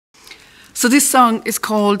So this song is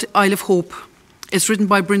called Isle of Hope. It's written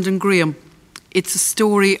by Brendan Graham. It's a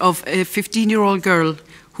story of a 15-year-old girl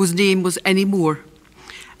whose name was Annie Moore,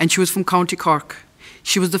 and she was from County Cork.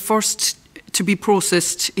 She was the first to be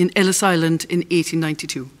processed in Ellis Island in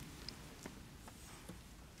 1892.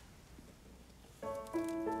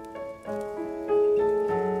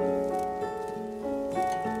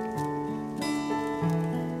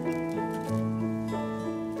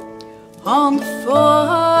 On the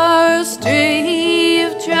first day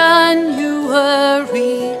of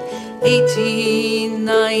January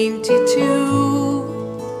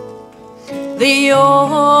 1892, they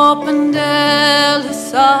opened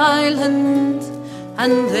Ellis Island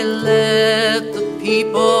and they let the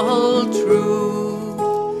people through.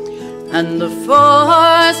 And the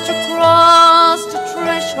first to cross the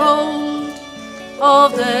threshold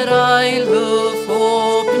of that Isle of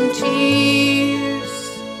Hope and Tears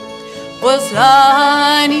was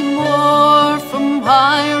Annie Moore from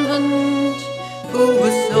Ireland, who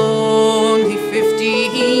was only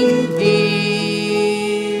 15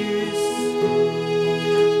 years.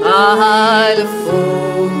 Isle of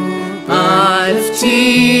Hope, Isle of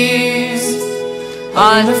Tears,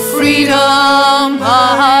 Isle of Freedom,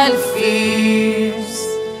 Isle of Fears,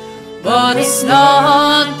 but it's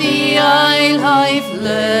not the Isle I've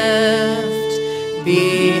left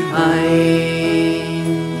behind.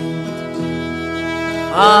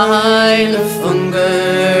 Isle of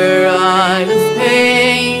hunger, Isle of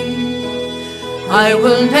pain, I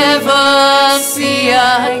will never see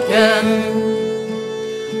again,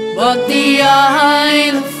 but the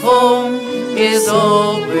Isle of home is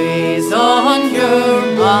always on your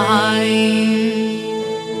mind.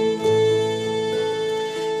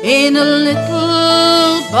 In a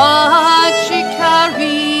little bag she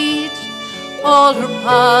carried all her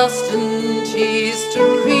past and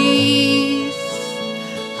histories,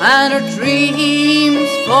 and her dreams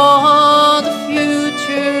for the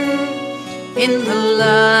future in the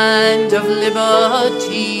land of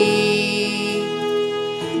liberty.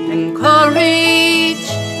 And courage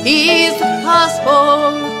is the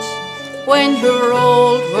passport when your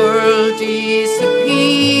old world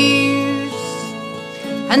disappears,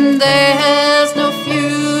 and there's no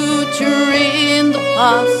future in the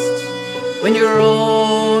past when you're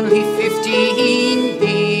only 15 years.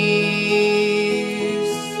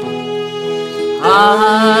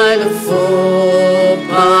 Isle of Hope,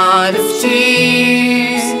 Isle of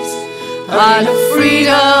Tears, Isle of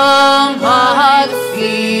Freedom, Isle of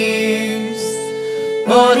Fears,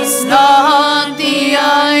 but it's not the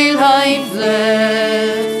Isle I've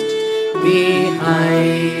left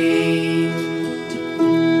behind.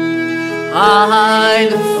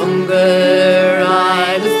 Isle of hunger,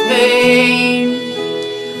 Isle of pain,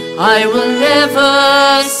 I will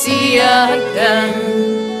never see again,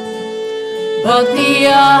 but the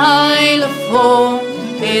Isle of home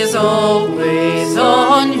is always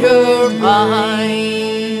on your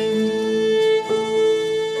mind.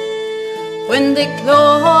 When they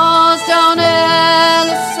closed down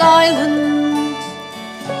Ellis Island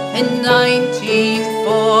in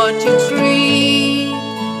 1943,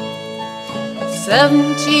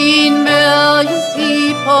 17 million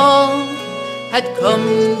people had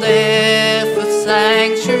come there for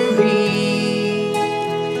sanctuary.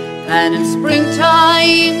 And in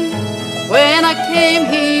springtime, when I came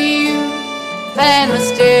here and I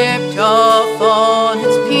stepped off on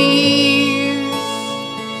its piers,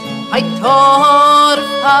 I thought of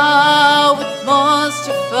how it must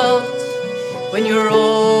have felt when you're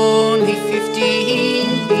only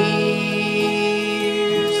 15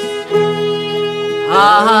 years.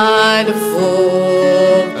 Isle of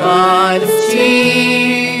Hope, Isle of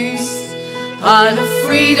Tears, Isle of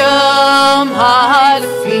Freedom, Isle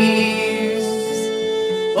of Fears,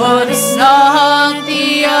 but it's not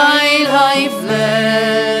the Isle I've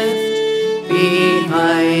left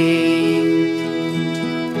behind.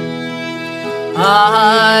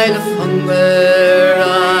 Isle of hunger,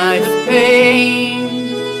 Isle of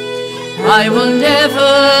pain, I will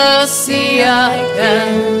never see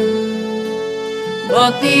again,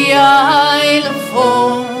 but the Isle of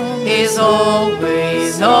home is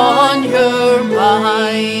always on your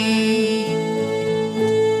mind.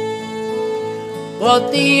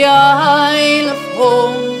 But the Isle of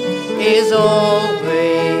home is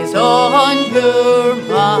always on your mind.